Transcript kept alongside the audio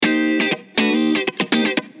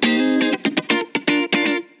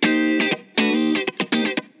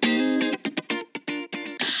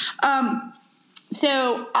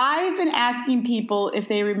So I've been asking people if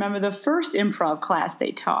they remember the first improv class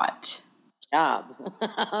they taught. Job.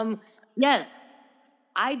 Yes,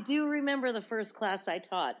 I do remember the first class I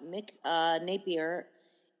taught. Mick Napier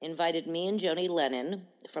invited me and Joni Lennon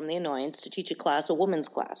from the Annoyance to teach a women's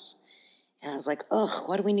class. And I was like, ugh,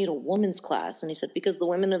 why do we need a women's class? And he said, because the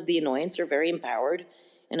women of the Annoyance are very empowered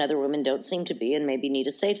and other women don't seem to be and maybe need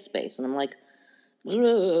a safe space. And I'm like,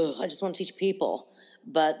 ugh, I just want to teach people.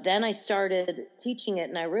 But then I started teaching it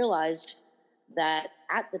and I realized that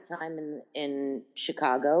at the time in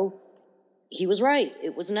Chicago, he was right.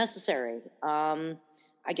 It was necessary.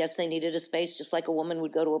 I guess they needed a space just like a woman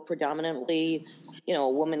would go to a predominantly, a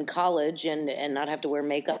woman college and not have to wear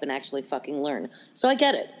makeup and actually fucking learn. So I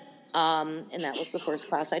get it. And that was the first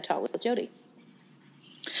class I taught with Jody.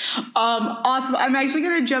 Awesome. I'm actually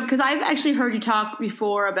going to jump because I've actually heard you talk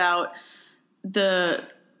before about the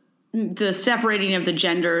separating of the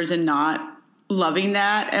genders and not loving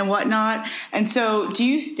that and whatnot. And so do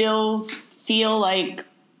you still feel like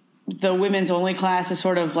the women's only class is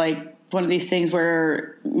sort of like one of these things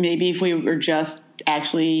where maybe if we were just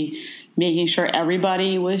actually making sure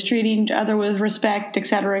everybody was treating each other with respect, et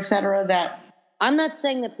cetera, that... I'm not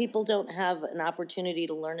saying that people don't have an opportunity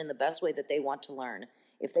to learn in the best way that they want to learn.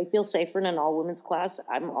 If they feel safer in an all-women's class,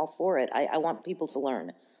 I'm all for it. I want people to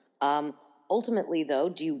learn. Ultimately, though,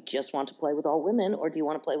 do you just want to play with all women or do you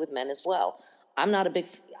want to play with men as well? I'm not a big,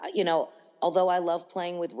 although I love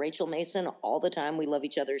playing with Rachel Mason all the time, we love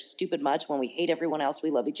each other stupid much. When we hate everyone else, we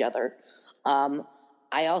love each other.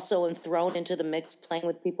 I also am thrown into the mix playing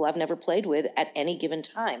with people I've never played with at any given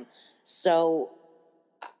time. So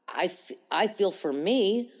I feel for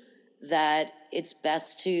me that it's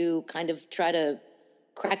best to kind of try to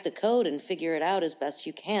crack the code and figure it out as best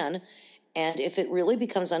you can. And if it really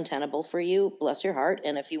becomes untenable for you, bless your heart.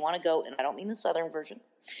 And if you want to go, and I don't mean the Southern version,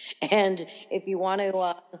 and if you want to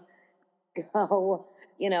go,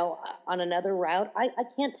 on another route, I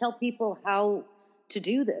can't tell people how to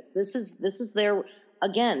do this. This is their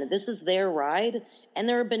ride. And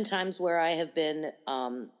there have been times where I have been,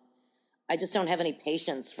 I just don't have any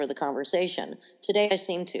patience for the conversation. Today I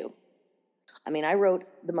seem to. I mean, I wrote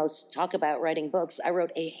talk about writing books. I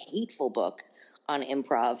wrote a hateful book on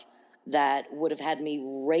improv that would have had me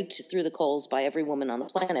raked through the coals by every woman on the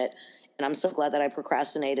planet. And I'm so glad that I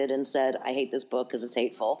procrastinated and said, I hate this book because it's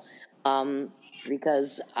hateful.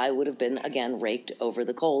 Because I would have been, again, raked over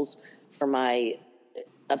the coals for my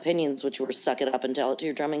opinions, which were suck it up and tell it to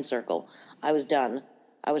your drumming circle. I was done.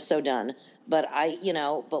 I was so done. But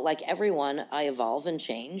but like everyone, I evolve and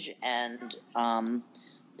change. And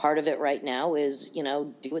part of it right now is,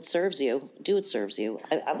 do what serves you. Do what serves you.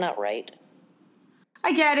 I'm not right.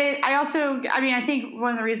 I get it. I think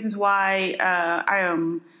one of the reasons why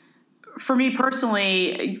for me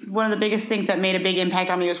personally, one of the biggest things that made a big impact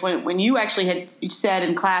on me was when you actually had said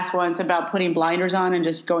in class once about putting blinders on and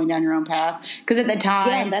just going down your own path. Because at the time...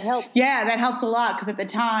 Yeah, that helps. Yeah, that helps a lot. Because at the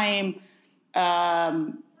time,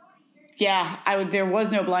 there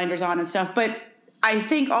was no blinders on and stuff. But I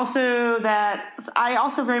think also that I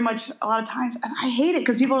also very much a lot of times, and I hate it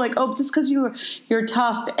because people are like, oh, just because you're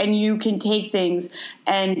tough and you can take things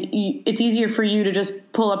and it's easier for you to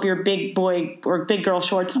just pull up your big boy or big girl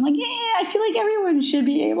shorts. I'm like, yeah, I feel like everyone should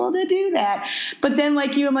be able to do that. But then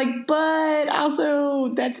like you, I'm like, but also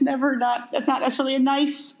that's not necessarily a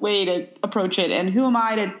nice way to approach it. And who am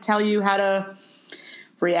I to tell you how to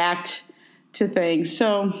react to things?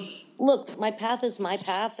 So... Look, my path is my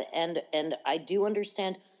path, and I do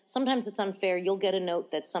understand. Sometimes it's unfair. You'll get a note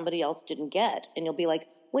that somebody else didn't get, and you'll be like,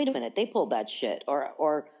 wait a minute, they pulled that shit.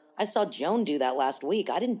 Or I saw Joan do that last week.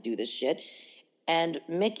 I didn't do this shit. And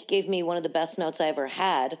Mick gave me one of the best notes I ever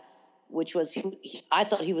had, which was I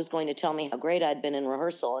thought he was going to tell me how great I'd been in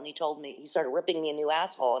rehearsal, and he started ripping me a new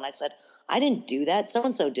asshole, and I said, I didn't do that.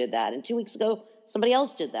 So-and-so did that. And 2 weeks ago, somebody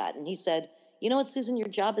else did that. And he said, you know what, Susan, your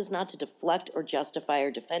job is not to deflect or justify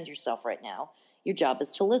or defend yourself right now. Your job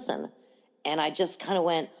is to listen. And I just kind of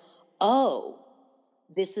went, oh,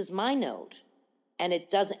 this is my note. And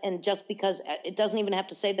just because it doesn't even have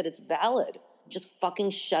to say that it's valid, just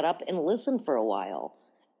fucking shut up and listen for a while.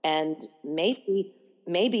 And maybe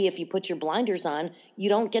if you put your blinders on, you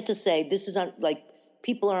don't get to say this is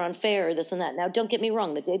people are unfair, this and that. Now, don't get me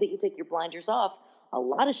wrong. The day that you take your blinders off, a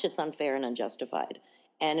lot of shit's unfair and unjustified.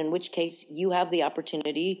 And in which case you have the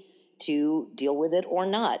opportunity to deal with it or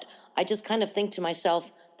not. I just kind of think to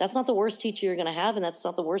myself, that's not the worst teacher you're going to have, and that's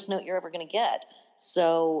not the worst note you're ever going to get.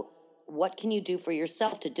 So what can you do for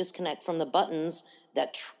yourself to disconnect from the buttons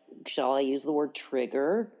that, shall I use the word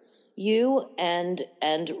trigger you, and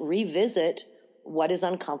revisit what is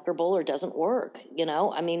uncomfortable or doesn't work?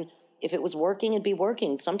 I mean, if it was working, it'd be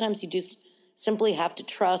working. Sometimes you just simply have to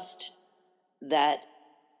trust that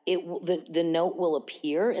the note will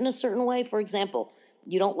appear in a certain way. For example,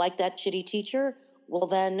 you don't like that shitty teacher? Well,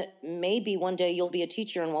 then maybe one day you'll be a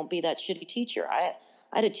teacher and won't be that shitty teacher. I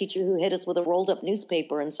had a teacher who hit us with a rolled up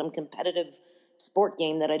newspaper in some competitive sport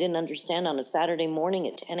game that I didn't understand on a Saturday morning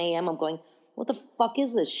at 10 a.m. I'm going, what the fuck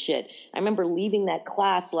is this shit? I remember leaving that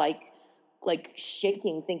class like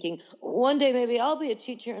shaking, thinking, one day maybe I'll be a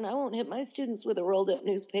teacher and I won't hit my students with a rolled up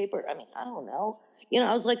newspaper. I mean, I don't know.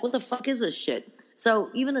 I was like, what the fuck is this shit? So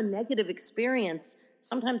even a negative experience,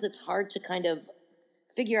 sometimes it's hard to kind of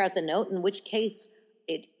figure out the note, in which case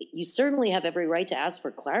you certainly have every right to ask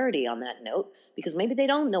for clarity on that note, because maybe they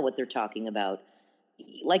don't know what they're talking about.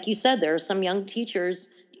 Like you said, there are some young teachers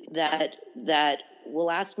that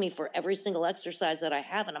will ask me for every single exercise that I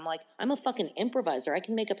have, and I'm like, I'm a fucking improviser. I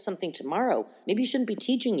can make up something tomorrow. Maybe you shouldn't be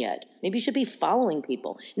teaching yet. Maybe you should be following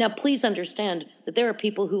people. Now, please understand that there are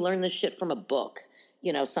people who learn this shit from a book,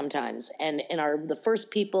 sometimes, and are the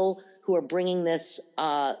first people who are bringing this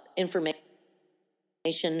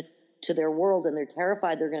information to their world, and they're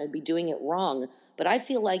terrified they're going to be doing it wrong. But I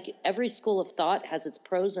feel like every school of thought has its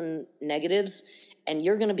pros and negatives, and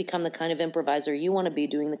you're going to become the kind of improviser you want to be,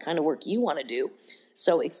 doing the kind of work you want to do.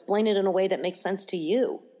 So explain it in a way that makes sense to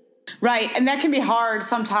you. Right. And that can be hard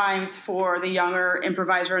sometimes for the younger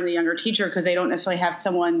improviser and the younger teacher, because they don't necessarily have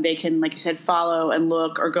someone they can, like you said, follow and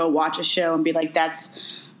look, or go watch a show and be like,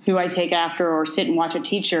 that's who I take after, or sit and watch a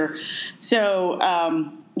teacher. So,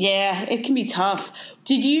 yeah, it can be tough.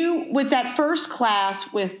 Did you, with that first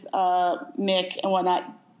class with Mick and whatnot,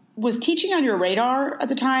 was teaching on your radar at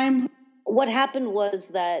the time? What happened was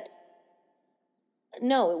that,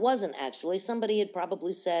 no, it wasn't actually. Somebody had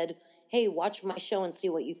probably said, hey, watch my show and see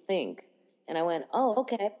what you think. And I went, oh,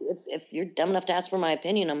 okay. If you're dumb enough to ask for my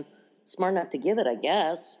opinion, I'm smart enough to give it, I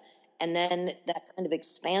guess. And then that kind of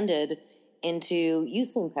expanded into, you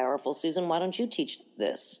seem powerful, Susan, why don't you teach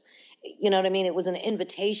this? You know what I mean? It was an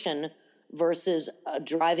invitation versus a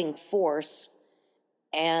driving force.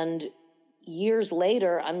 And years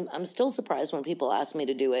later, I'm still surprised when people ask me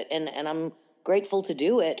to do it, and I'm grateful to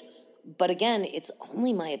do it. But again, it's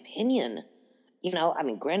only my opinion. I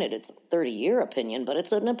mean, granted, it's a 30-year opinion, but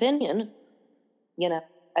it's an opinion. And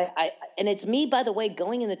it's me, by the way,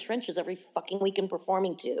 going in the trenches every fucking week and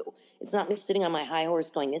performing too. It's not me sitting on my high horse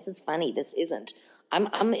going, this is funny, this isn't.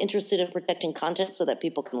 I'm interested in protecting content so that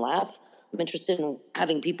people can laugh. I'm interested in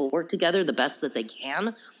having people work together the best that they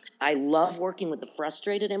can. I love working with the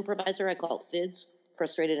frustrated improviser. I call it FIDS,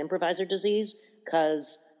 frustrated improviser disease,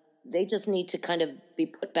 because they just need to kind of be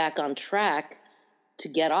put back on track to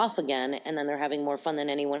get off again, and then they're having more fun than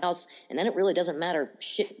anyone else. And then it really doesn't matter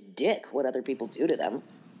shit dick what other people do to them.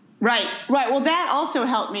 Right. Well, that also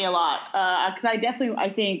helped me a lot, because I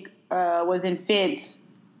think, was in FIDS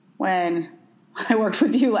when I worked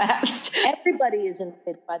with you last. Everybody is in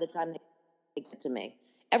FIDS by the time they get to me.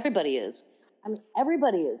 Everybody is. I mean,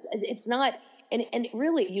 everybody is. It's not, and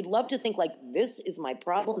really, you'd love to think like, this is my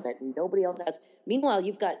problem that nobody else has. Meanwhile,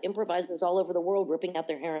 you've got improvisers all over the world ripping out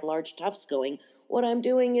their hair in large tufts going, what I'm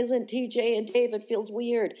doing isn't TJ and Dave, it feels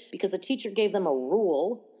weird. Because a teacher gave them a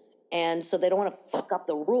rule, and so they don't want to fuck up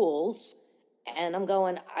the rules. And I'm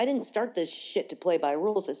going, I didn't start this shit to play by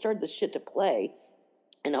rules. I started this shit to play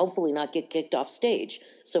and hopefully not get kicked off stage.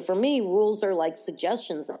 So for me, rules are like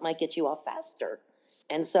suggestions that might get you off faster.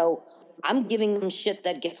 And so I'm giving them shit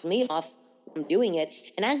that gets me off from doing it,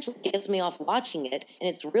 and actually gets me off watching it. And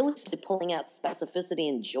it's really pulling out specificity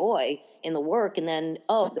and joy in the work. And then,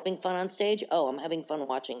 having fun on stage. I'm having fun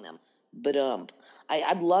watching them. But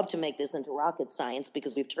I'd love to make this into rocket science,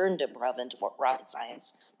 because we've turned improv into rocket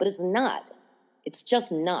science. But it's not. It's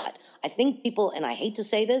just not. I think people, and I hate to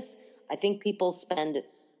say this, I think people spend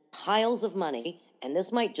piles of money, and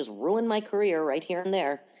this might just ruin my career right here and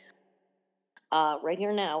there, right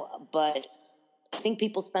here now, but I think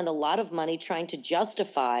people spend a lot of money trying to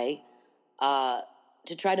justify,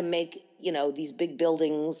 to try to make, these big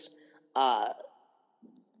buildings,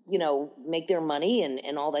 make their money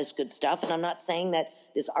and all this good stuff. And I'm not saying that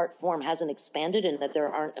this art form hasn't expanded and that there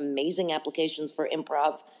aren't amazing applications for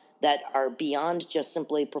improv that are beyond just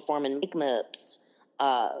simply perform and make ups,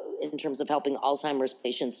 in terms of helping Alzheimer's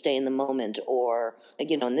patients stay in the moment, or,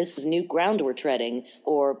 and this is new ground we're treading,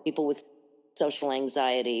 or people with social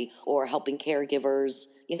anxiety, or helping caregivers,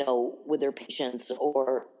 with their patients,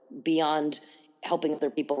 or beyond helping other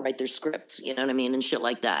people write their scripts, you know what I mean, and shit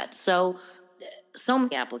like that. So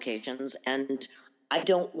many applications, and I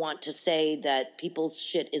don't want to say that people's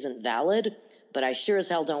shit isn't valid, but I sure as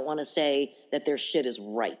hell don't want to say that their shit is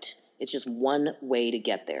right. It's just one way to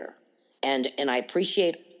get there. And I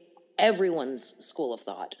appreciate everyone's school of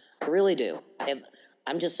thought. I really do.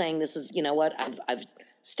 I'm just saying this is, you know what, I've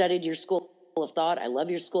studied your school of thought. I love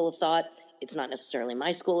your school of thought. It's not necessarily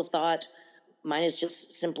my school of thought. Mine is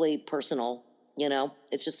just simply personal, you know?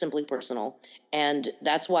 It's just simply personal. And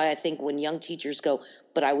that's why I think when young teachers go,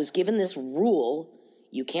 but I was given this rule,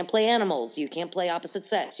 you can't play animals, you can't play opposite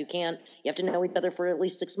sex, you have to know each other for at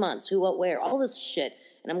least 6 months, who, what, where, all this shit.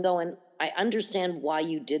 And I'm going, I understand why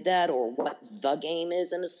you did that or what the game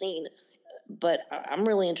is in a scene, but I'm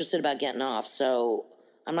really interested about getting off, so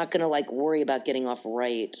I'm not going to, like, worry about getting off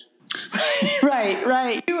right.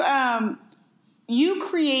 Right. You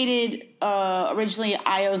created originally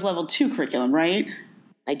IO's level 2 curriculum, right?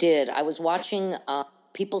 I did. I was watching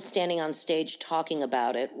people standing on stage talking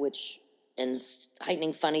about it, and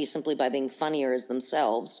heightening funny simply by being funnier as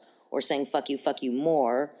themselves or saying fuck you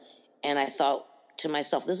more. And I thought to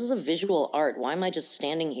myself, this is a visual art. Why am I just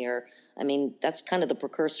standing here? I mean, that's kind of the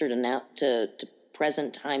precursor to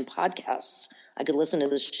present time podcasts. I could listen to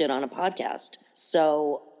this shit on a podcast.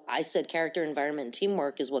 So I said character, environment, and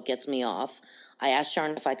teamwork is what gets me off. I asked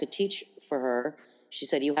Sharon if I could teach for her. She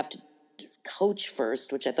said, you have to coach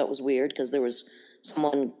first, which I thought was weird because there was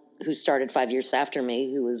someone who started 5 years after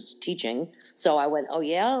me who was teaching. So I went, oh,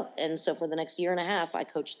 yeah? And so for the next year and a half, I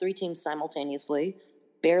coached 3 teams simultaneously,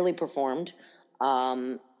 barely performed,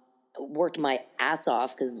 worked my ass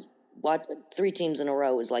off because 3 teams in a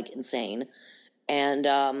row is, like, insane,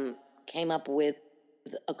 and came up with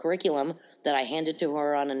a curriculum that I handed to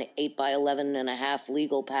her on an 8x11.5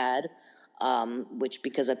 legal pad, which,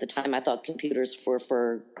 because at the time I thought computers were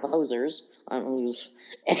for posers, and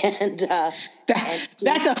that's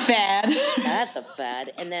a fad. That's a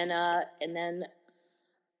fad. And then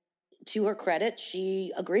to her credit,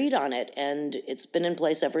 she agreed on it, and it's been in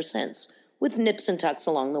place ever since, with nips and tucks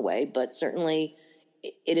along the way. But certainly,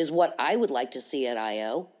 it is what I would like to see at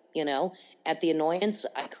IO. You know, at the Annoyance,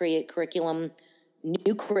 I create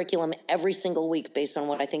new curriculum every single week based on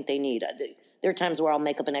what I think they need. There are times where I'll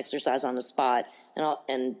make up an exercise on the spot,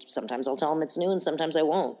 and sometimes I'll tell them it's new, and sometimes I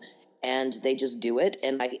won't, and they just do it,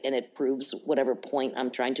 and it proves whatever point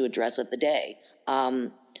I'm trying to address of the day.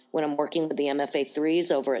 When I'm working with the MFA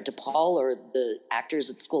 3s over at DePaul or the actors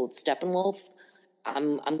at school at Steppenwolf,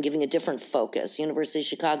 I'm giving a different focus. University of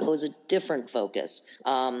Chicago is a different focus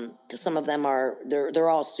because some of them they're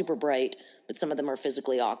all super bright, but some of them are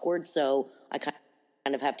physically awkward. So I kind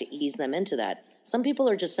of have to ease them into that. Some people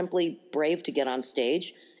are just simply brave to get on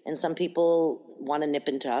stage, and some people want to nip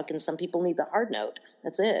and tuck, and some people need the hard note.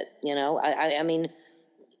 That's it. You know, I mean,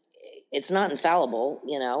 it's not infallible.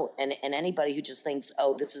 You know, and anybody who just thinks,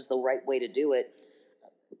 oh, this is the right way to do it,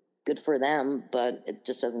 good for them, but it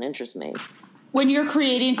just doesn't interest me. When you're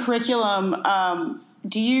creating curriculum,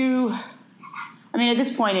 do you, I mean, at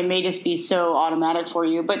this point, it may just be so automatic for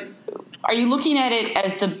you, but are you looking at it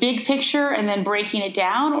as the big picture and then breaking it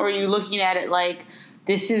down? Or are you looking at it like,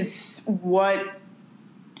 this is what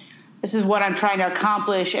I'm trying to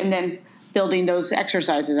accomplish, and then building those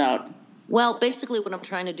exercises out? Well, basically what I'm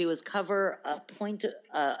trying to do is cover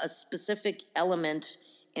a specific element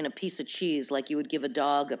in a piece of cheese, like you would give a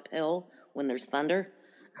dog a pill when there's thunder.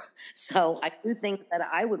 So I do things that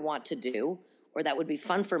I would want to do, or that would be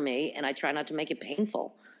fun for me, and I try not to make it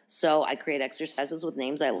painful. So I create exercises with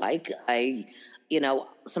names I like.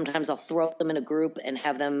 Sometimes I'll throw them in a group and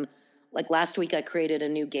have them, like last week I created a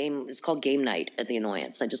new game. It's called Game Night at the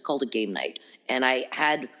Annoyance. I just called it Game Night. And I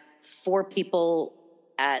had 4 people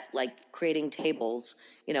at, like, creating tables,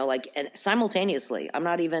 you know, like, and simultaneously. I'm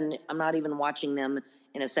not even watching them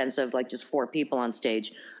in a sense of, like, just 4 people on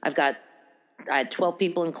stage. I had 12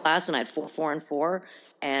 people in class, and I had 4 and 4,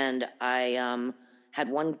 and I had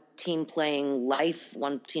one team playing Life,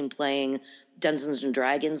 one team playing Dungeons and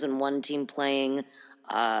Dragons, and one team playing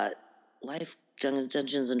Life,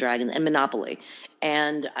 Dungeons and Dragons, and Monopoly.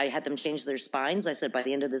 And I had them change their spines. I said, by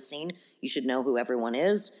the end of the scene, you should know who everyone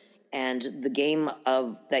is, and the game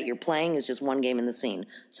that you're playing is just one game in the scene.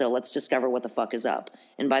 So let's discover what the fuck is up.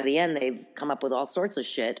 And by the end, they've come up with all sorts of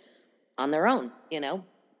shit on their own, you know?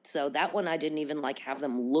 So that one I didn't even, like, have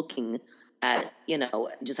them looking at, you know,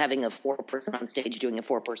 just having a 4-person on stage doing a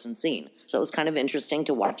 4-person scene. So it was kind of interesting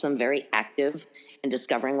to watch them very active and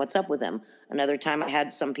discovering what's up with them. Another time I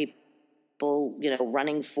had some people, you know,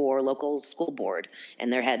 running for local school board,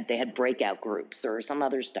 and they had breakout groups or some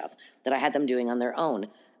other stuff that I had them doing on their own.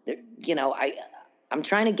 You know, I'm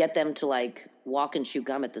trying to get them to, like, walk and chew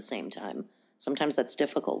gum at the same time. Sometimes that's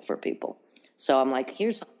difficult for people. So I'm like,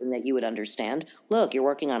 here's something that you would understand. Look, you're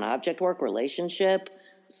working on object work, relationship,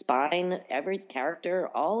 spine, every character,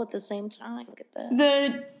 all at the same time. Look at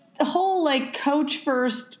that. The whole, like, coach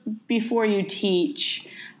first before you teach.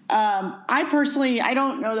 I personally, I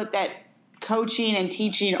don't know that coaching and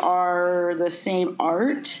teaching are the same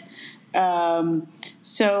art. They're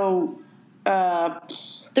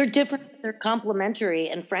different. They're complementary,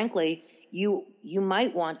 and frankly, you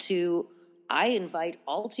might want to. I invite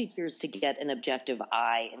all teachers to get an objective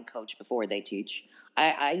eye and coach before they teach.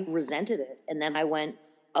 I resented it, and then I went,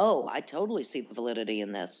 "Oh, I totally see the validity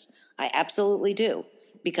in this. I absolutely do."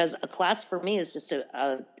 Because a class for me is just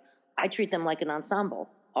I treat them like an ensemble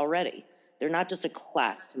already. They're not just a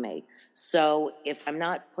class to me. So if I'm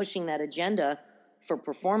not pushing that agenda for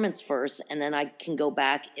performance first, and then I can go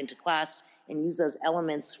back into class and use those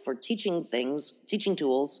elements for teaching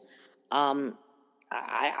tools. I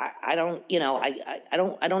don't,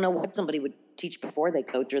 I don't know what somebody would teach before they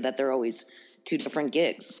coach, or that they're always two different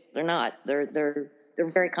gigs. They're not. They're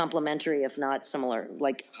very complementary, if not similar,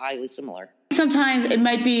 like highly similar. Sometimes it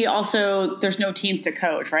might be also there's no teams to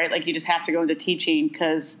coach, right? Like you just have to go into teaching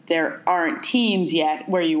because there aren't teams yet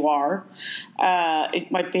where you are.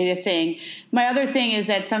 It might be a thing. My other thing is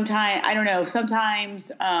that sometimes, I don't know,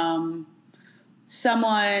 sometimes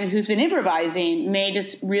someone who's been improvising may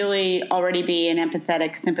just really already be an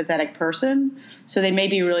empathetic, sympathetic person. So they may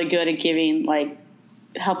be really good at giving, like,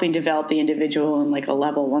 helping develop the individual in like a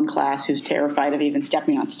level 1 class who's terrified of even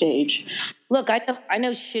stepping on stage. Look, I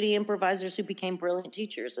know shitty improvisers who became brilliant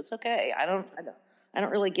teachers. It's okay. I don't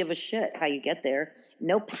really give a shit how you get there.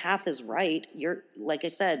 No path is right. Like I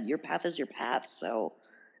said, your path is your path. So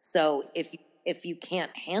if you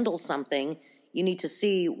can't handle something, you need to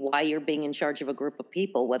see why you're being in charge of a group of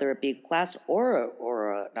people, whether it be a class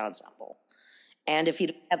or an ensemble. And if you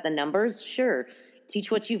don't have the numbers, sure,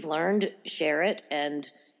 teach what you've learned, share it, and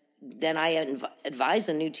then I advise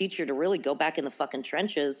a new teacher to really go back in the fucking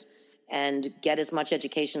trenches and get as much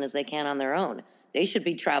education as they can on their own. They should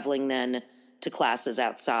be traveling then to classes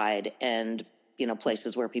outside and,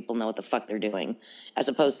 places where people know what the fuck they're doing, as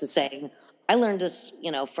opposed to saying, I learned this,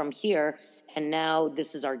 from here, and now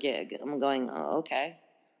this is our gig. I'm going, oh, okay.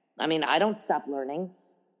 I mean, I don't stop learning.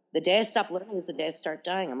 The day I stop learning is the day I start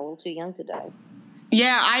dying. I'm a little too young to die.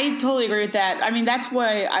 Yeah, I totally agree with that. I mean, that's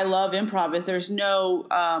why I love improv is there's no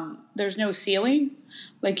ceiling.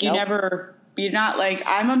 Like you're not like,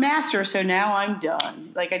 I'm a master, so now I'm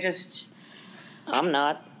done. Like I'm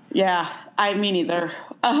not. Yeah, me neither.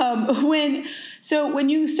 When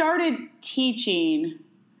you started teaching,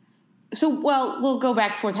 we'll go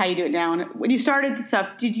back and forth how you do it now. And when you started the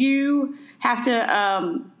stuff, did you have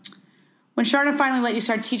to, when Charlotte finally let you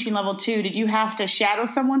start teaching level 2, did you have to shadow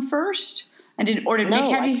someone first? And did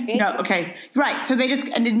Mick have you? No, okay. Right. So did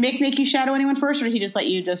Mick make you shadow anyone first, or did he just let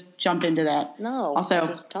you just jump into that? No, I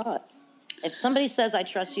just taught. If somebody says, I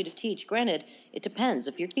trust you to teach, granted, it depends.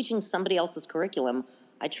 If you're teaching somebody else's curriculum,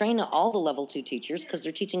 I train all the level 2 teachers because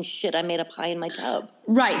they're teaching shit I made up high in my tub.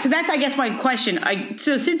 Right. So that's, I guess, my question.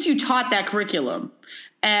 So since you taught that curriculum,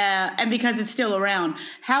 and because it's still around,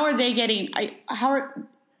 how are they getting,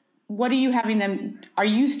 what are you having them, are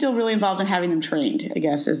you still really involved in having them trained, I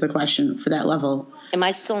guess, is the question for that level? Am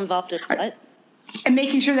I still involved in what? And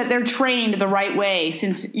making sure that they're trained the right way,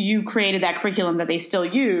 since you created that curriculum that they still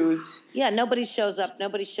use. Yeah, nobody shows up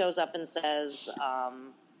and says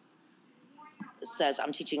I'm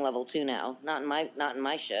teaching level 2 now. Not in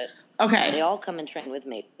my shit. Okay. They all come and train with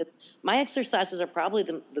me. My exercises are probably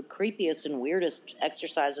the creepiest and weirdest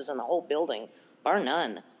exercises in the whole building, bar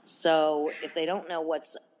none. So if they don't know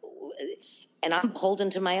and I'm beholden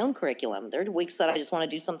to my own curriculum. There are weeks that I just want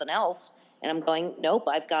to do something else, and I'm going, nope,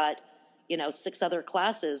 I've got 6 other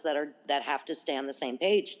classes that have to stay on the same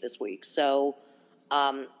page this week. So,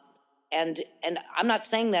 and I'm not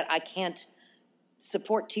saying that I can't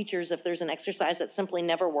support teachers if there's an exercise that simply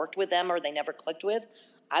never worked with them or they never clicked with.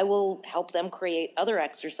 I will help them create other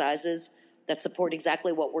exercises that support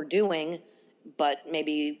exactly what we're doing, but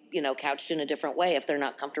maybe, couched in a different way if they're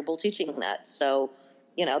not comfortable teaching that. So,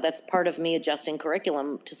 that's part of me adjusting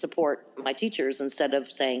curriculum to support my teachers instead of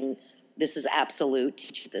saying, this is absolute,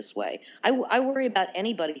 teach it this way. I worry about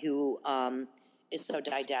anybody who is so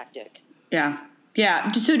didactic. Yeah.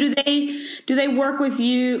 Yeah. So do they work with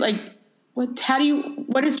you? Like,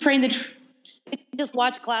 what is train the... They just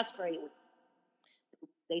watch class for 8 weeks.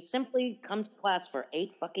 They simply come to class for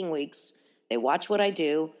 8 fucking weeks. They watch what I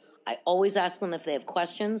do. I always ask them if they have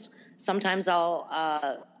questions. Sometimes I'll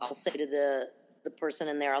say to the person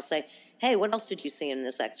in there, I'll say, hey, what else did you see in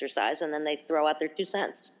this exercise? And then they throw out their 2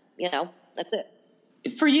 cents. That's it.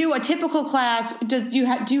 For you, a typical class, do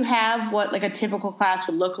you have what like a typical class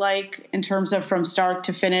would look like in terms of from start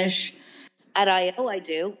to finish? At IO, I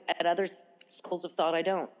do. At other schools of thought, I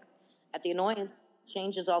don't. At the Annoyance,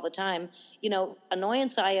 changes all the time.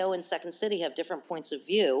 Annoyance IO and Second City have different points of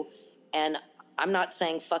view, and I'm not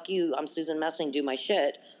saying, fuck you, I'm Susan Messing, do my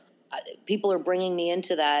shit. People are bringing me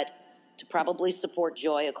into that to probably support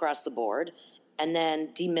joy across the board, and then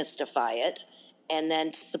demystify it, and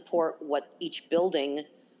then support what each building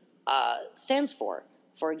stands for.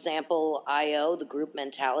 For example, IO, the group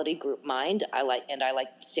mentality, group mind. I like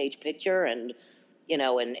stage picture and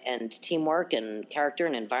teamwork and character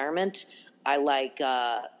and environment. I like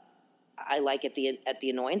at the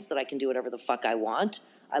Annoyance that I can do whatever the fuck I want.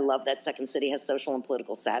 I love that Second City has social and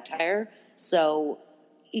political satire. So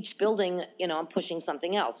each building, I'm pushing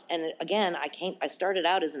something else. And again, I started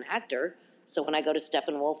out as an actor. So when I go to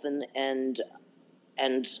Steppenwolf and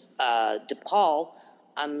DePaul,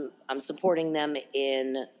 I'm supporting them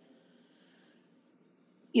in,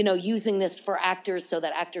 using this for actors so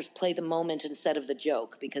that actors play the moment instead of the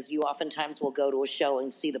joke, because you oftentimes will go to a show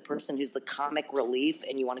and see the person who's the comic relief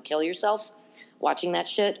and you want to kill yourself watching that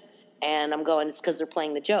shit. And I'm going, it's because they're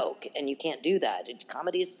playing the joke, and you can't do that.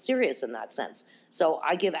 Comedy is serious in that sense. So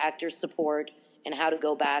I give actors support in how to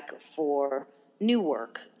go back for new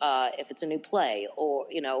work, if it's a new play, or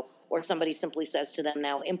somebody simply says to them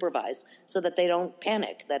now, improvise, so that they don't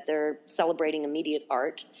panic, that they're celebrating immediate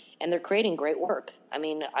art, and they're creating great work. I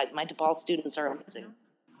mean, my DePaul students are amazing.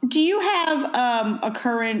 Do you have a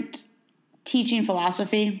current teaching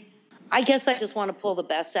philosophy? I guess I just want to pull the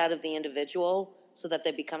best out of the individual so that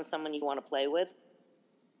they become someone you want to play with.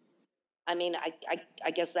 I mean,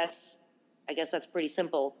 I guess that's pretty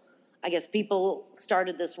simple. I guess people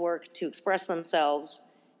started this work to express themselves,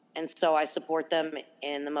 and so I support them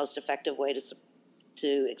in the most effective way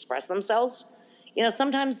to express themselves.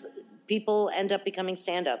 Sometimes people end up becoming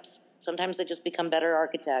stand-ups. Sometimes they just become better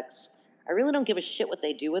architects. I really don't give a shit what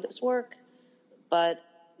they do with this work, but,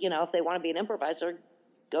 if they want to be an improviser,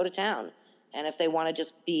 go to town. And if they want to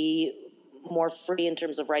just be more free in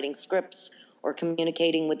terms of writing scripts or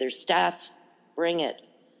communicating with their staff, bring it.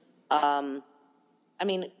 I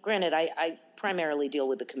mean, granted, I primarily deal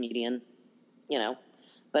with the comedian,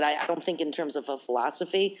 but I don't think in terms of a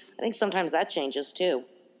philosophy. I think sometimes that changes too.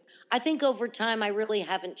 I think over time I really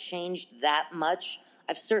haven't changed that much.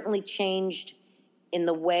 I've certainly changed in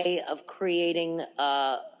the way of creating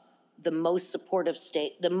the most supportive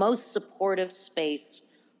space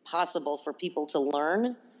possible for people to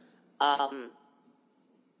learn.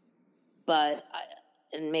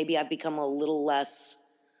 And maybe I've become a little less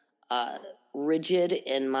rigid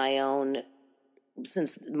in my own,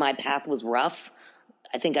 since my path was rough.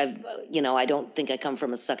 I think I don't think I come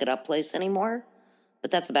from a suck it up place anymore,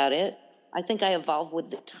 but that's about it. I think I evolve with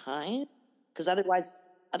the time, because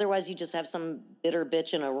otherwise you just have some bitter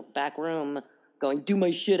bitch in a back room going, do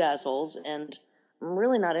my shit, assholes. And I'm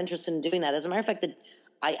really not interested in doing that. As a matter of fact,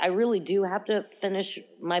 I really do have to finish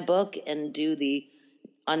my book and do the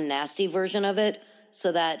unnasty version of it,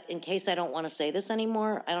 so that in case I don't want to say this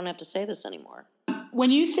anymore, I don't have to say this anymore. When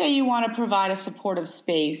you say you want to provide a supportive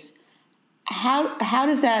space, how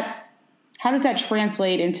does that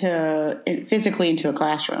translate physically into a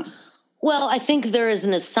classroom? Well, I think there is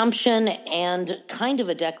an assumption and kind of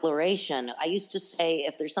a declaration. I used to say,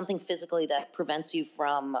 if there's something physically that prevents you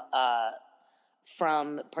from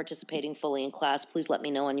participating fully in class, please let me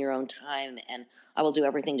know on your own time, and I will do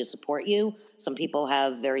everything to support you. Some people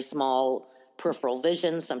have very small peripheral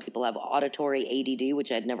vision. Some people have auditory ADD,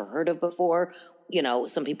 which I'd never heard of before.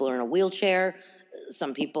 Some people are in a wheelchair.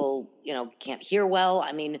 Some people, can't hear well.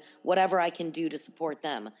 I mean, whatever I can do to support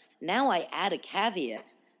them. Now I add a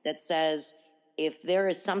caveat that says, if there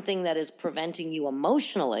is something that is preventing you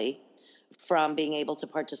emotionally from being able to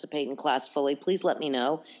participate in class fully, please let me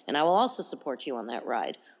know, and I will also support you on that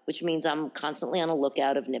ride, which means I'm constantly on a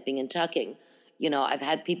lookout of nipping and tucking. I've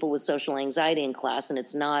had people with social anxiety in class, and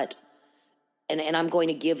it's not, and I'm going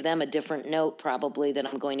to give them a different note probably than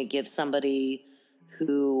I'm going to give somebody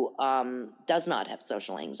who does not have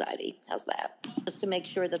social anxiety. How's that? Just to make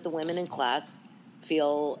sure that the women in class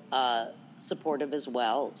feel supported as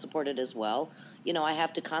well. I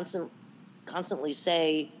have to constantly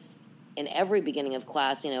say in every beginning of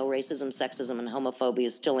class, racism, sexism, and homophobia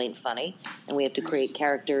still ain't funny, and we have to create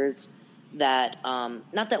characters that,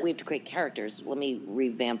 not that we have to create characters, let me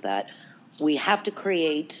revamp that. We have to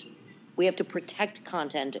protect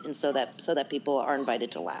content, and so that people are invited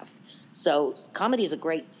to laugh. So comedy is a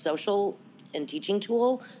great social and teaching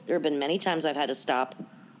tool. There have been many times I've had to stop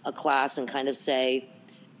a class and kind of say,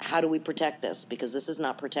 how do we protect this? Because this is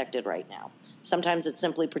not protected right now. Sometimes it's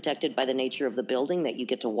simply protected by the nature of the building, that you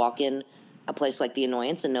get to walk in a place like the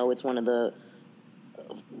Annoyance and know it's one of the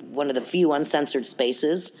few uncensored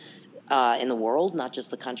spaces. in the world, not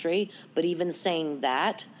just the country. But even saying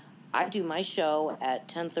that, I do my show at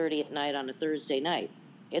 10:30 at night on a Thursday night.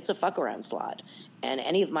 It's a fuck around slot. And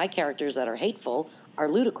any of my characters that are hateful are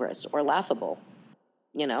ludicrous or laughable,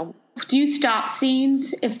 you know? Do you stop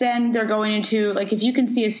scenes if then they're going into, like, if you can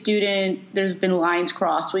see a student, there's been lines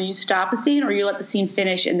crossed, will you stop a scene or you let the scene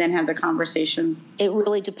finish and then have the conversation? It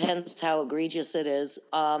really depends how egregious it is.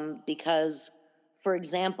 Because, for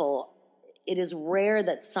example, it is rare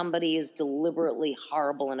that somebody is deliberately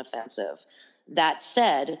horrible and offensive. That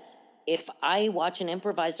said, if I watch an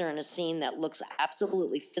improviser in a scene that looks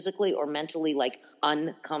absolutely physically or mentally like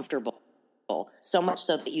uncomfortable, so much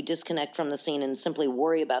so that you disconnect from the scene and simply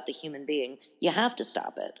worry about the human being, you have to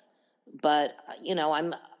stop it. But, you know,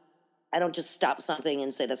 I don't just stop something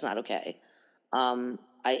and say that's not okay.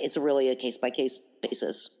 It's really a case-by-case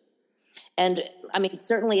basis. And, I mean,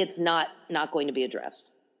 certainly it's not going to be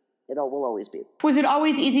addressed. It will always be. Was it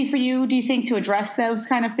always easy for you, do you think, to address those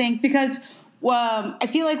kind of things? Because I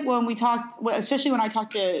feel like when we talked, especially when I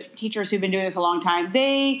talk to teachers who've been doing this a long time,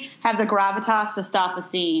 they have the gravitas to stop a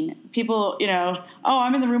scene. People, you know, oh,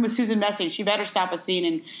 I'm in the room with Susan Messing. She better stop a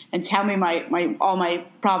scene and tell me all my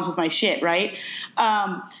problems with my shit, right?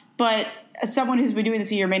 But someone who's been doing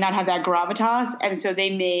this a year may not have that gravitas, and so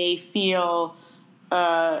they may feel,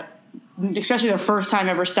 especially the first time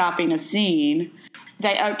ever stopping a scene,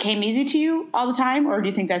 that came easy to you all the time, or do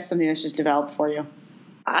you think that's something that's just developed for you?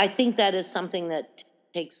 I think that is something that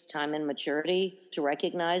takes time and maturity to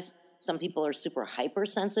recognize. Some people are super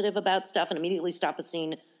hypersensitive about stuff and immediately stop a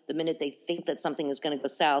scene the minute they think that something is going to go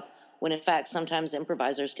south, when in fact sometimes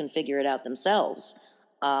improvisers can figure it out themselves.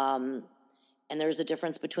 And there's a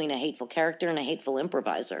difference between a hateful character and a hateful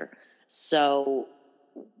improviser. So,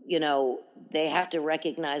 you know, they have to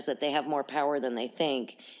recognize that they have more power than they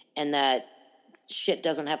think, and that shit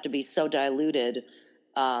doesn't have to be so diluted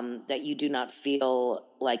that you do not feel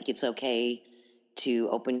like it's okay to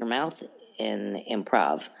open your mouth in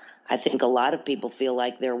improv. I think a lot of people feel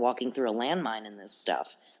like they're walking through a landmine in this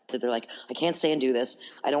stuff. That they're like, I can't say and do this.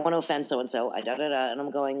 I don't want to offend so-and-so. And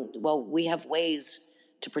I'm going, well, we have ways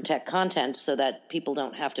to protect content so that people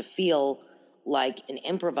don't have to feel like an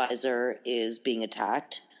improviser is being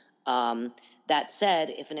attacked. That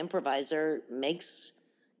said, if an improviser makes,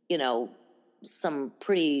 you know, some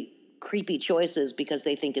pretty creepy choices because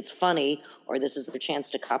they think it's funny, or this is their chance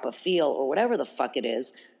to cop a feel, or whatever the fuck it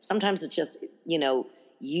is. Sometimes it's just, you know,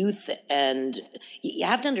 youth, and you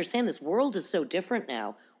have to understand this world is so different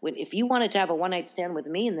now. If you wanted to have a one-night stand with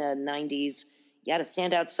me in the 90s, you had to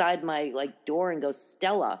stand outside my door and go,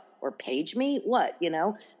 Stella, or page me? What, you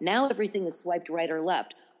know? Now everything is swiped right or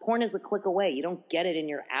left. Porn is a click away. You don't get it in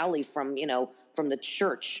your alley from the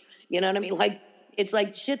church. You know what I mean? Like, it's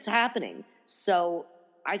like shit's happening. So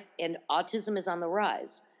and autism is on the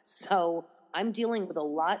rise. So I'm dealing with a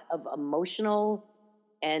lot of emotional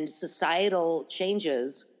and societal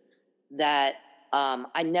changes that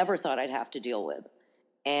I never thought I'd have to deal with.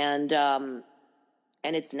 And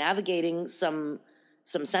it's navigating some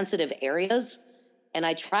sensitive areas. And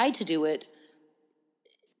I try to do it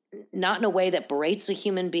not in a way that berates a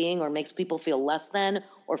human being or makes people feel less than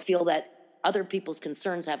or feel that other people's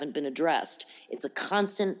concerns haven't been addressed. It's a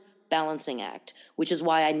constant balancing act, which is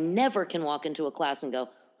why I never can walk into a class and go,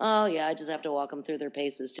 oh yeah, I just have to walk them through their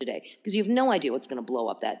paces today. Because you have no idea what's going to blow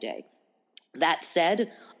up that day. That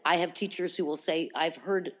said, I have teachers who will say, I've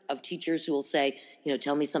heard of teachers who will say, you know,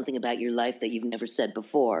 tell me something about your life that you've never said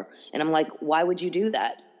before. And I'm like, why would you do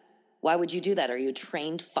that? Why would you do that? Are you a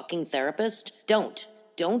trained fucking therapist? Don't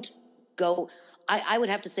go. I would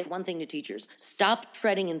have to say one thing to teachers. Stop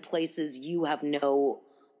treading in places you have no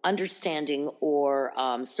understanding or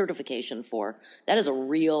certification for. That is a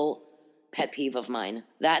real pet peeve of mine.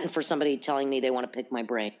 That, and for somebody telling me they want to pick my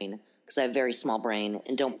brain, because I have a very small brain,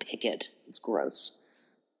 and don't pick it. It's gross.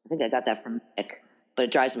 I think I got that from Nick, but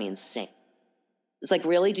it drives me insane. It's like,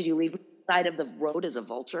 really? Did you leave me side of the road as a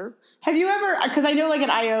vulture? Have you ever, because I know like at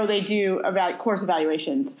IO they do about course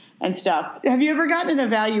evaluations and stuff. Have you ever gotten an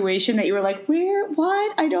evaluation that you were like,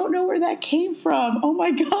 what? I don't know where that came from. Oh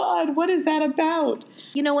my God, what is that about?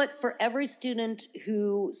 You know what? For every student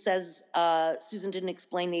who says Susan didn't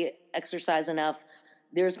explain the exercise enough,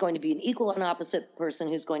 there's going to be an equal and opposite person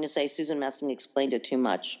who's going to say Susan Messing explained it too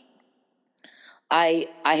much. I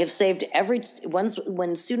have saved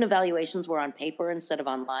when student evaluations were on paper instead of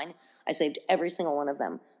online, I saved every single one of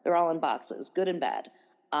them. They're all in boxes, good and bad.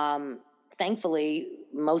 Thankfully,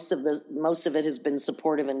 most of it has been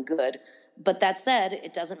supportive and good. But that said,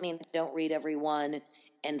 it doesn't mean don't read every one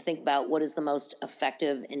and think about what is the most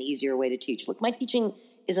effective and easier way to teach. Look, my teaching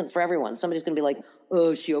isn't for everyone. Somebody's going to be like,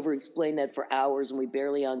 oh, she over-explained that for hours and we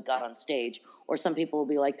barely got on stage. Or some people will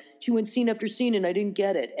be like, she went scene after scene and I didn't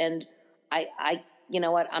get it. And I you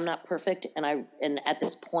know what? I'm not perfect. And at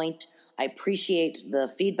this point, I appreciate the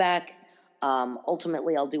feedback.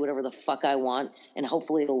 Ultimately, I'll do whatever the fuck I want, and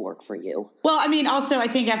hopefully it'll work for you. Well, I mean, also, I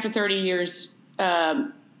think after 30 years,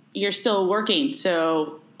 you're still working.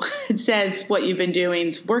 So it says what you've been doing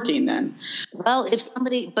is working then. Well, if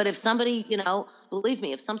somebody, you know, believe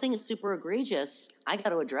me, if something is super egregious, I got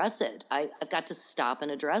to address it. I've got to stop and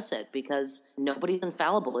address it because nobody's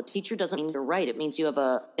infallible. A teacher doesn't mean you're right. It means you have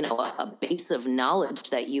a base of knowledge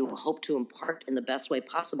that you hope to impart in the best way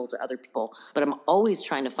possible to other people. But I'm always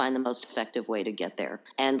trying to find the most effective way to get there.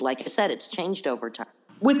 And like I said, it's changed over time.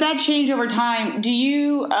 With that change over time, do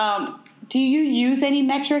you use any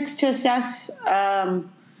metrics to assess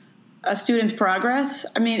a student's progress?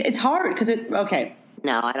 I mean, it's hard because okay.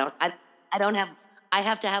 No, I don't. I don't have. I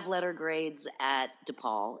have to have letter grades at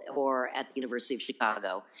DePaul or at the University of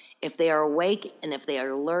Chicago. If they are awake and if they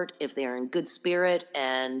are alert, if they are in good spirit,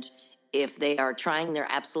 and if they are trying their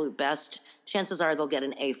absolute best, chances are they'll get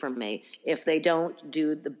an A from me. If they don't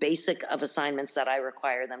do the basic of assignments that I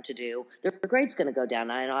require them to do, their grade's going to go down.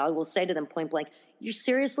 And I will say to them point blank,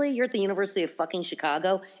 you're at the University of fucking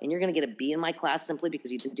Chicago and you're going to get a B in my class simply because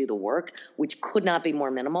you didn't do the work, which could not be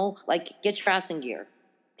more minimal. Like, get your ass in gear.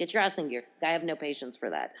 Get your ass in gear. I have no patience for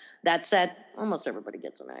that. That said, almost everybody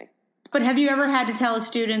gets an A. But have you ever had to tell a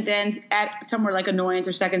student then at somewhere like Annoyance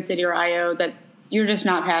or Second City or IO that you're just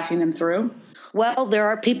not passing them through? Well, there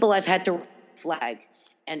are people I've had to flag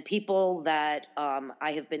and people that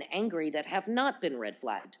I have been angry that have not been red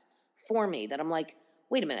flagged for me, that I'm like,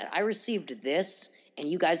 wait a minute, I received this and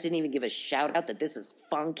you guys didn't even give a shout out that this is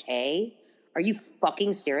funky? Are you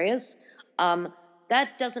fucking serious?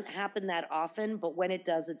 That doesn't happen that often, but when it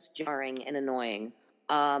does, it's jarring and annoying.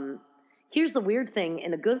 Here's the weird thing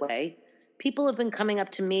in a good way. People have been coming up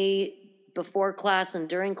to me before class and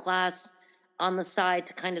during class on the side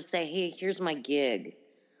to kind of say, hey, here's my gig.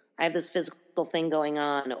 I have this physical thing going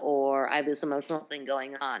on, or I have this emotional thing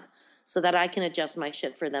going on, so that I can adjust my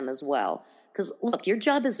shit for them as well. Because, look, your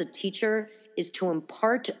job as a teacher is to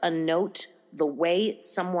impart a note the way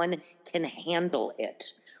someone can handle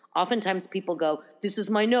it. Oftentimes people go, this is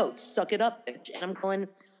my note, suck it up, bitch. And I'm going,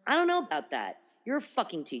 I don't know about that. You're a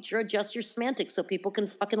fucking teacher. Adjust your semantics so people can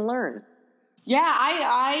fucking learn. Yeah,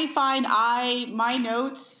 I find my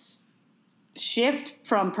notes shift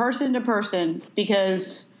from person to person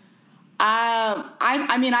because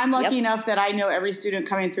I'm lucky enough that I know every student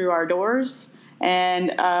coming through our doors,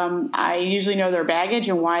 and I usually know their baggage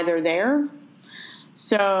and why they're there.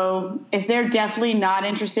 So if they're definitely not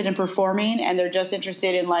interested in performing and they're just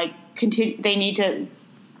interested in they need to,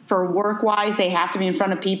 for work wise, they have to be in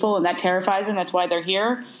front of people and that terrifies them. That's why they're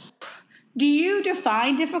here. Do you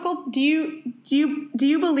define difficult? Do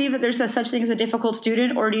you believe that there's such thing as a difficult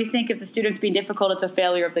student, or do you think if the student's being difficult, it's a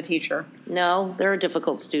failure of the teacher? No, there are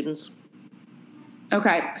difficult students.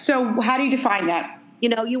 Okay, so how do you define that? You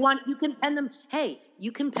know, you can pen them. Hey,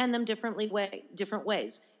 you can pen them different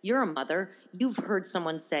ways. You're a mother. You've heard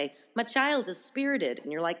someone say, "My child is spirited,"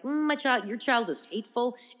 and you're like, your child is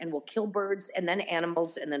hateful and will kill birds and then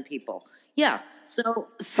animals and then people. Yeah. So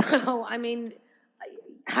I mean,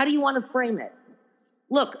 how do you want to frame it?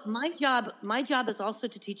 Look, my job is also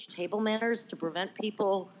to teach table manners to prevent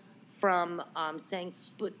people from saying,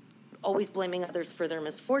 but always blaming others for their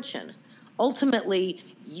misfortune. Ultimately,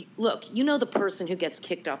 you know the person who gets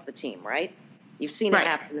kicked off the team, right? You've seen it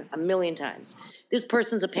happen a million times. This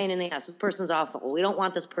person's a pain in the ass. This person's awful. We don't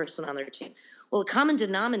want this person on their team. Well, the common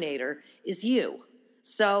denominator is you.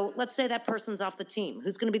 So let's say that person's off the team.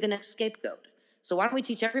 Who's going to be the next scapegoat? So why don't we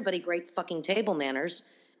teach everybody great fucking table manners,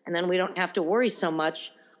 and then we don't have to worry so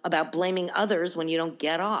much about blaming others when you don't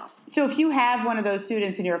get off. So if you have one of those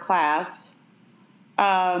students in your class...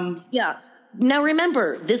 Yeah. Now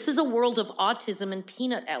remember, this is a world of autism and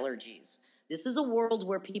peanut allergies. This is a world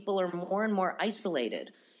where people are more and more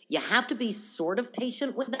isolated. You have to be sort of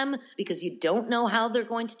patient with them because you don't know how they're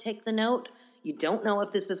going to take the note. You don't know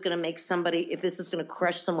if this is going to if this is going to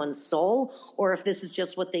crush someone's soul, or if this is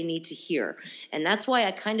just what they need to hear. And that's why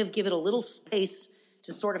I kind of give it a little space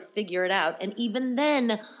to sort of figure it out. And even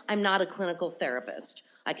then, I'm not a clinical therapist.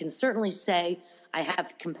 I can certainly say I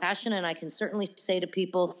have compassion, and I can certainly say to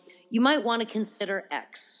people, you might want to consider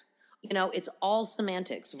X. You know, it's all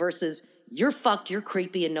semantics versus you're fucked, you're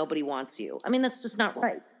creepy, and nobody wants you. I mean, that's just not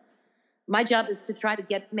right. My job is to try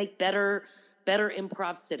to make better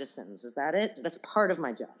improv citizens. Is that it? That's part of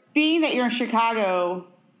my job. Being that you're in Chicago,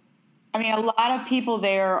 I mean, a lot of people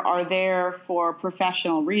there are there for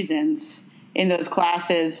professional reasons. in those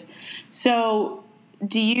classes. So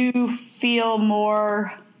do you feel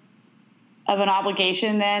more of an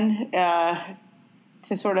obligation then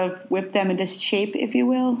to sort of whip them into shape, if you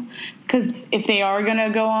will? Because if they are going to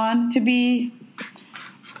go on to be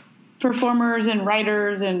performers and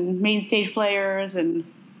writers and main stage players, and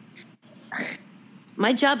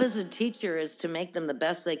my job as a teacher is to make them the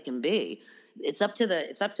best they can be. It's up to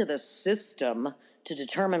the system to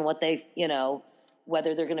determine what they,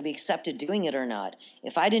 whether they're going to be accepted doing it or not.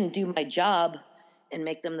 If I didn't do my job and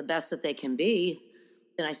make them the best that they can be,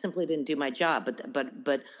 then I simply didn't do my job.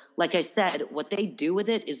 But like I said, what they do with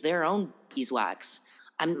it is their own beeswax.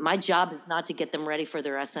 My job is not to get them ready for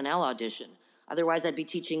their SNL audition. Otherwise, I'd be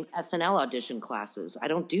teaching SNL audition classes. I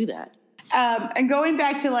don't do that. And going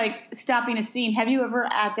back to like stopping a scene, have you ever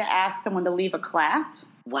had to ask someone to leave a class?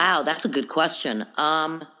 Wow, that's a good question.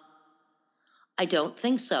 I don't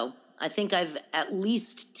think so. I think I've at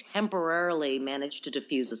least temporarily managed to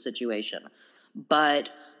diffuse a situation. But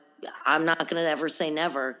I'm not going to ever say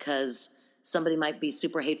never, because somebody might be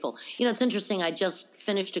super hateful. It's interesting. I just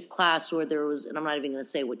finished a class where there was, and I'm not even going to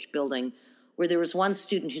say which building, where there was one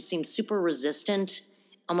student who seemed super resistant,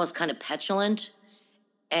 almost kind of petulant.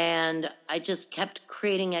 And I just kept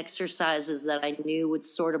creating exercises that I knew would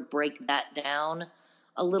sort of break that down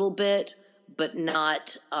a little bit, but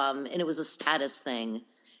not, and it was a status thing.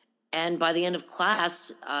 And by the end of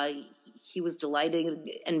class, he was delighting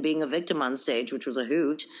and being a victim on stage, which was a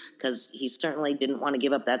hoot, because he certainly didn't want to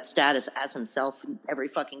give up that status as himself in every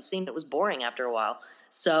fucking scene. It was boring after a while.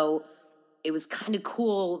 So it was kind of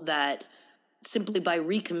cool that simply by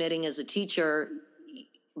recommitting as a teacher,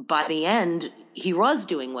 by the end, he was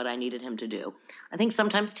doing what I needed him to do. I think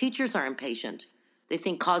sometimes teachers are impatient. They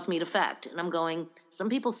think cause, meet, effect. And I'm going, some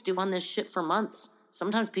people stew on this shit for months.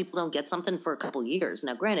 Sometimes people don't get something for a couple years.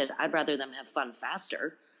 Now, granted, I'd rather them have fun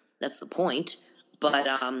faster. That's the point. But,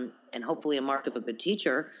 and hopefully a mark of a good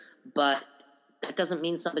teacher. But that doesn't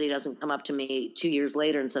mean somebody doesn't come up to me 2 years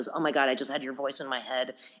later and says, oh my God, I just had your voice in my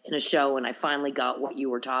head in a show and I finally got what you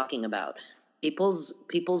were talking about.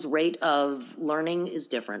 People's rate of learning is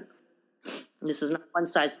different. This is not one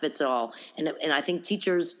size fits all. And I think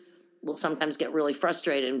teachers will sometimes get really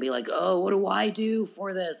frustrated and be like, oh, what do I do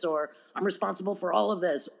for this? Or I'm responsible for all of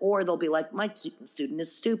this. Or they'll be like, my student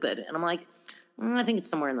is stupid. And I'm like, I think it's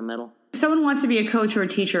somewhere in the middle. If someone wants to be a coach or a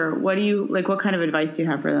teacher, what kind of advice do you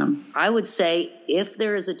have for them? I would say if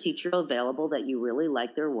there is a teacher available that you really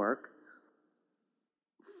like their work,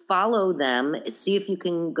 follow them, see if you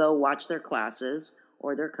can go watch their classes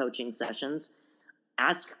or their coaching sessions,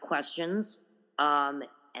 ask questions,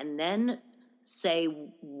 and then say,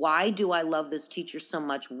 why do I love this teacher so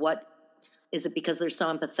much? What is it? Because they're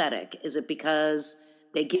so empathetic? Is it because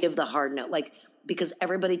they give the hard note? Like, because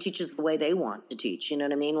everybody teaches the way they want to teach, you know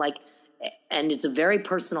what I mean? Like, and it's a very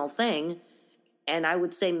personal thing. And I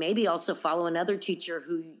would say maybe also follow another teacher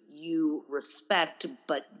who you respect,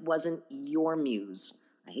 but wasn't your muse.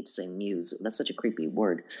 I hate to say muse. That's such a creepy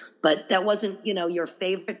word. But that wasn't, your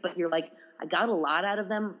favorite, but you're like, I got a lot out of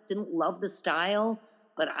them. Didn't love the style,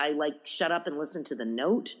 but I shut up and listened to the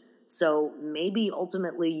note. So maybe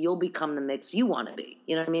ultimately you'll become the mix you want to be.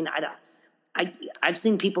 You know what I mean? I've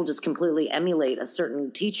seen people just completely emulate a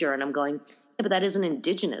certain teacher, and I'm going, yeah, but that isn't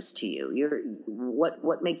indigenous to you.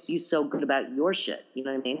 What makes you so good about your shit? You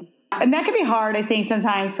know what I mean? And that can be hard, I think,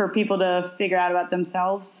 sometimes for people to figure out about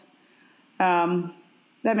themselves.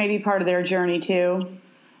 That may be part of their journey too.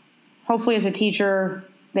 Hopefully, as a teacher,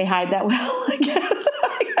 they hide that well, I guess.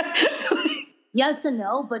 Yes and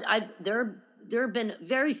no, but there have been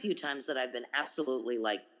very few times that I've been absolutely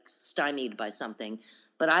stymied by something,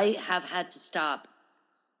 but I have had to stop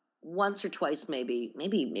once or twice, maybe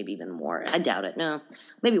even more. I doubt it. No,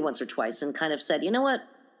 maybe once or twice, and kind of said, you know what?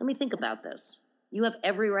 Let me think about this. You have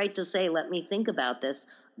every right to say, let me think about this.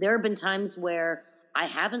 There have been times where I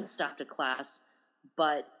haven't stopped a class,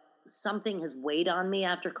 but something has weighed on me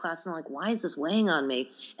after class, and I'm like, why is this weighing on me?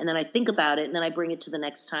 And then I think about it, and then I bring it to the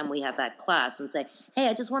next time we have that class and say, hey,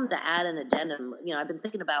 I just wanted to add an addendum. I've been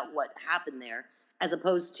thinking about what happened there, as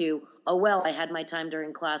opposed to, oh, well, I had my time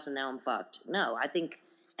during class, and now I'm fucked. No, I think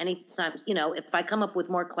anytime, if I come up with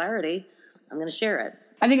more clarity, I'm going to share it.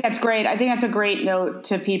 I think that's great. I think that's a great note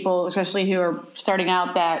to people, especially who are starting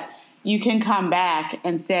out, that you can come back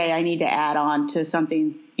and say, I need to add on to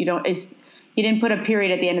something. You didn't put a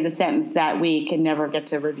period at the end of the sentence that week and never get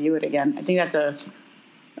to review it again. I think that's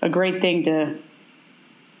a great thing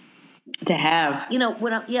to have.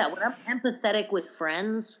 When I'm empathetic with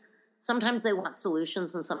friends, sometimes they want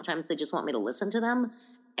solutions and sometimes they just want me to listen to them.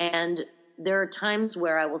 And there are times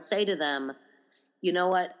where I will say to them, you know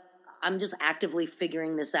what? I'm just actively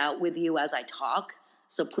figuring this out with you as I talk.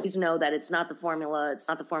 So please know that it's not the formula. It's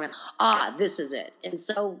not the formula. This is it. And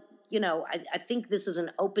so, I think this is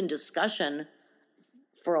an open discussion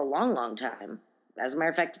for a long, long time. As a matter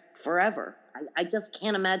of fact, forever. I just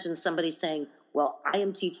can't imagine somebody saying, well, I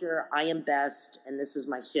am teacher, I am best, and this is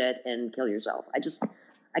my shit, and kill yourself.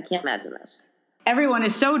 I can't imagine this. Everyone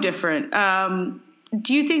is so different.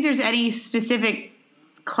 Do you think there's any specific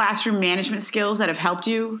classroom management skills that have helped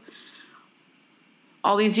you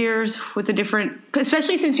all these years with the different,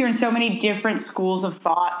 especially since you're in so many different schools of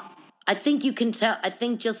thought? I think you can tell. I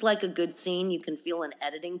think just like a good scene, you can feel an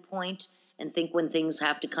editing point and think when things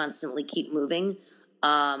have to constantly keep moving.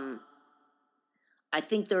 I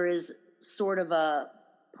think there is sort of a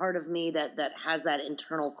part of me that has that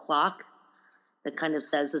internal clock that kind of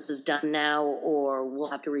says this is done now, or we'll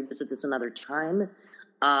have to revisit this another time.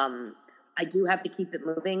 I do have to keep it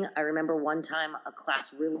moving. I remember one time a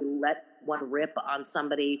class really let one rip on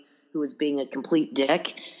somebody who was being a complete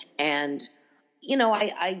dick. And,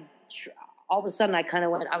 I all of a sudden I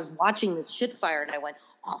was watching this shit fire and I went,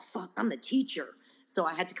 oh, fuck, I'm the teacher. So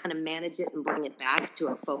I had to kind of manage it and bring it back to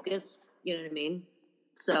a focus. You know what I mean?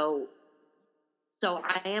 So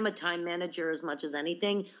I am a time manager as much as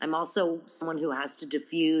anything. I'm also someone who has to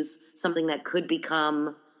diffuse something that could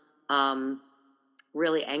become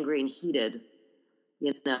really angry and heated.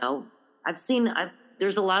 There's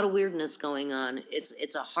a lot of weirdness going on.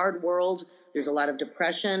 It's a hard world. There's a lot of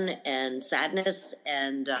depression and sadness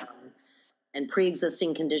and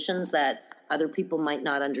pre-existing conditions that other people might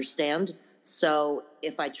not understand. So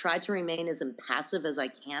if I try to remain as impassive as I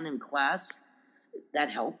can in class,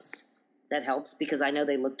 that helps. That helps because I know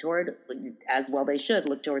they look toward, as well they should,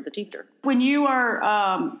 look toward the teacher. When you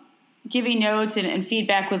are giving notes and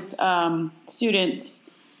feedback with students,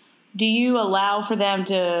 do you allow for them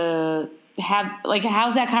to have,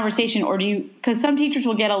 how's that conversation? Or because some teachers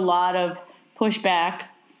will get a lot of pushback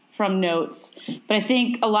from notes, but I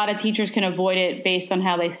think a lot of teachers can avoid it based on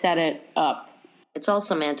how they set it up. It's all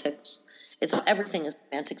semantics. Everything is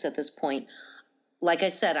semantics at this point. Like I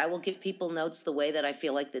said, I will give people notes the way that I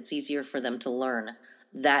feel like it's easier for them to learn.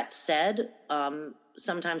 That said,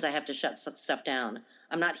 sometimes I have to shut stuff down.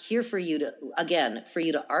 I'm not here for you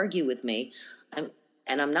to argue with me.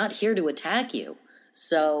 I'm not here to attack you.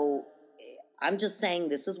 So I'm just saying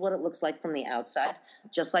this is what it looks like from the outside.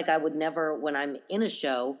 Just like I would never, when I'm in a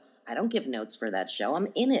show, I don't give notes for that show. I'm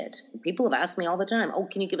in it. People have asked me all the time, oh,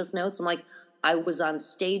 can you give us notes? I'm like, I was on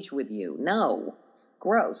stage with you. No.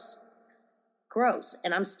 Gross.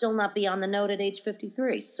 And I'm still not beyond the note at age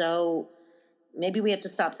 53. So maybe we have to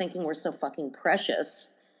stop thinking we're so fucking precious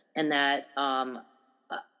and that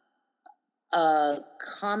a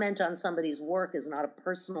comment on somebody's work is not a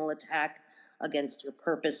personal attack against your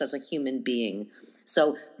purpose as a human being.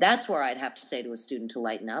 So that's where I'd have to say to a student to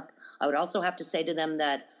lighten up. I would also have to say to them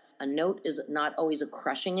that a note is not always a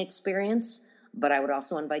crushing experience, but I would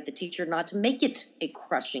also invite the teacher not to make it a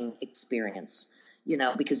crushing experience,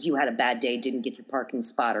 because you had a bad day, didn't get your parking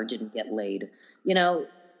spot, or didn't get laid.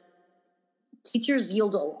 Teachers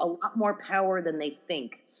yield a lot more power than they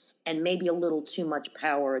think, and maybe a little too much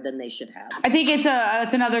power than they should have. I think it's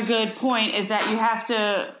another good point is that you have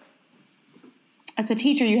to, as a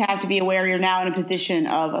teacher, you have to be aware you're now in a position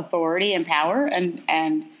of authority and power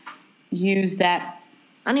and use that.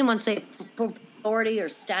 I don't even want to say authority or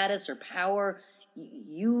status or power.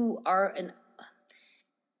 You are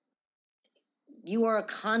a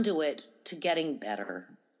conduit to getting better,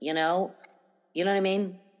 you know what I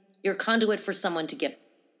mean? You're a conduit for someone to get,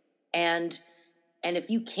 and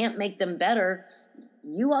if you can't make them better,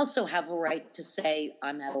 you also have a right to say,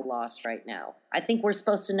 I'm at a loss right now. I think we're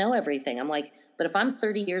supposed to know everything. I'm like, but if I'm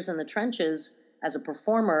 30 years in the trenches as a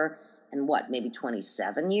performer and maybe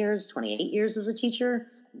 27 years, 28 years as a teacher,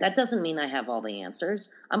 that doesn't mean I have all the answers.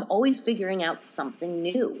 I'm always figuring out something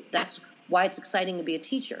new. That's why it's exciting to be a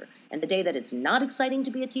teacher. And the day that it's not exciting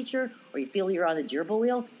to be a teacher, or you feel you're on a gerbil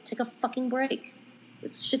wheel, take a fucking break.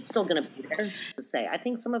 Shit's still going to be there. To say, I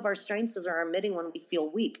think some of our strengths is our admitting when we feel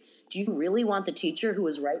weak. Do you really want the teacher who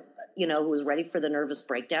is who was ready for the nervous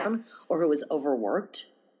breakdown, or who was overworked?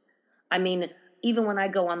 I mean, even when I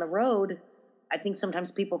go on the road, I think sometimes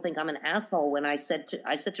people think I'm an asshole when I said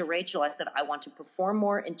to Rachel, I said, I want to perform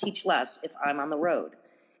more and teach less if I'm on the road.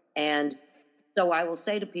 And so I will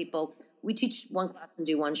say to people, we teach one class and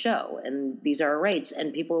do one show, and these are our rates.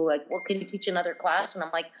 And people are like, well, can you teach another class? And I'm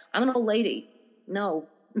like, I'm an old lady. No.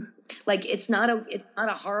 Like, it's not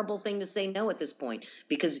a horrible thing to say no at this point,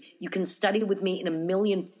 because you can study with me in a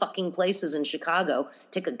million fucking places in Chicago,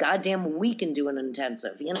 take a goddamn week and do an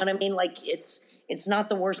intensive. You know what I mean? Like, it's not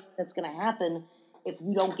the worst that's going to happen.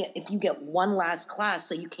 if you get one last class,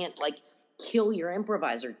 so you can't like kill your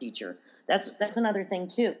improviser teacher. That's another thing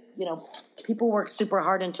too. You know, people work super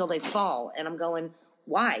hard until they fall, and I'm going,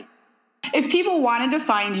 why? If people wanted to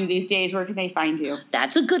find you these days, where can they find you?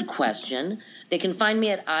 That's a good question. They can find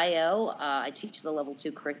me at IO. I teach the level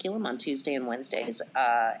 2 curriculum on Tuesday and Wednesdays.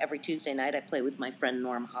 Every Tuesday night, I play with my friend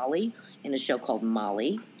Norm Holly in a show called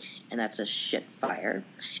Molly, and that's a shit fire.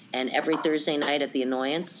 And every Thursday night at the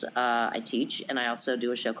Annoyance, I teach, and I also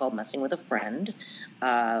do a show called Messing with a Friend,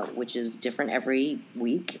 which is different every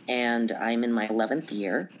week, and I'm in my 11th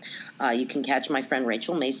year. You can catch my friend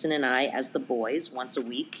Rachel Mason and I as the boys once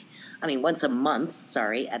a month,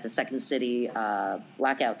 at the Second City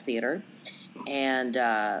Blackout Theater. And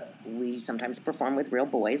we sometimes perform with real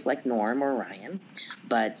boys like Norm or Ryan,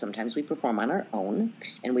 but sometimes we perform on our own.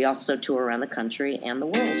 And we also tour around the country and the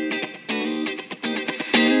world.